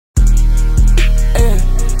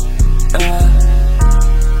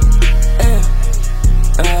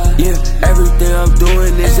Everything I'm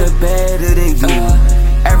doing is just better than you.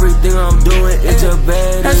 Everything I'm doing is just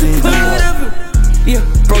better than you. Put up it, yeah,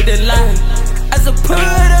 broke that line. I just put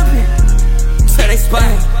up it, till they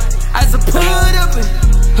spine. I just put up it,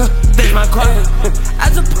 that's my car.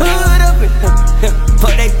 I just put up it,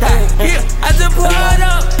 but they die. Yeah, I just put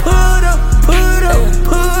up,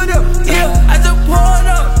 yeah. I just put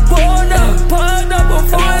up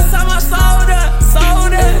before it's on my sold up.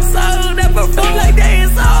 Perform like that,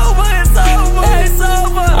 it's over.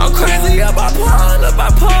 I'm crazy up, bipolar.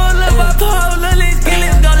 Let's go,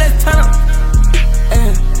 let's turn up.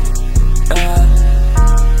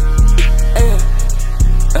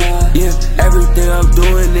 Yeah, everything I'm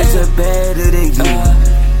doing is just better than you.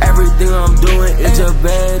 Everything I'm doing is just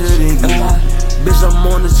better than you. Bitch, I'm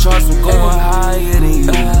on the charts, I'm going higher than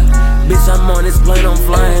you. Bitch, I'm on this plane, I'm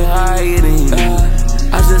flying higher than you.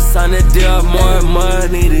 I just signed a deal, more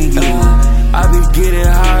money than you. I be getting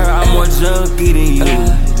higher, I'm more junkie than you.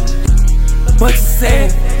 What you say?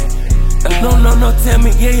 No, tell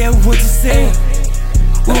me, yeah, what you say?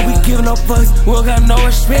 We don't be giving no fucks, we don't got no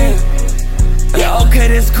respect. Yeah, okay,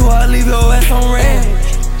 that's cool, I'll leave your ass on red.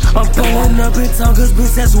 I'm pulling up in town, cause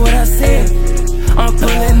bitch, that's what I said. I'm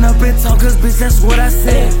pulling up in town, cause bitch, that's what I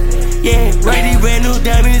said. Yeah, right, these brand new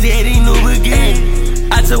diamonds, yeah, these new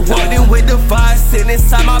begin. I just walked in with the fire sitting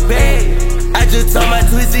inside my bed. I just told my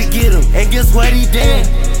twist to get him, and guess what he did?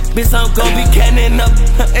 Bitch, I'm gon' be canning up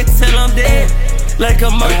until I'm dead. Like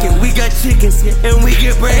a merkin, we got chickens, yeah, and we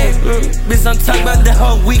get bread. Bitch, I'm talking about the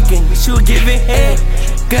whole weekend, she was giving head.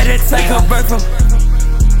 Gotta take a break from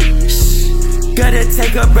Gotta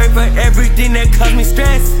take a break for everything that caused me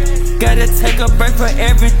stress. Gotta take a break for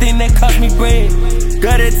everything that cost me bread.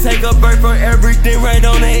 Gotta take a break for everything right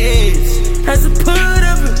on the edge. I just put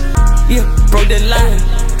up it, yeah, broke that line.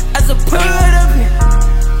 I just put up it,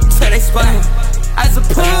 till they spine. I just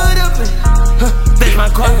put up it, that's my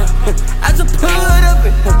car. I just put up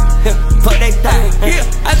it, but they die. Yeah,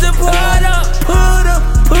 I just put up.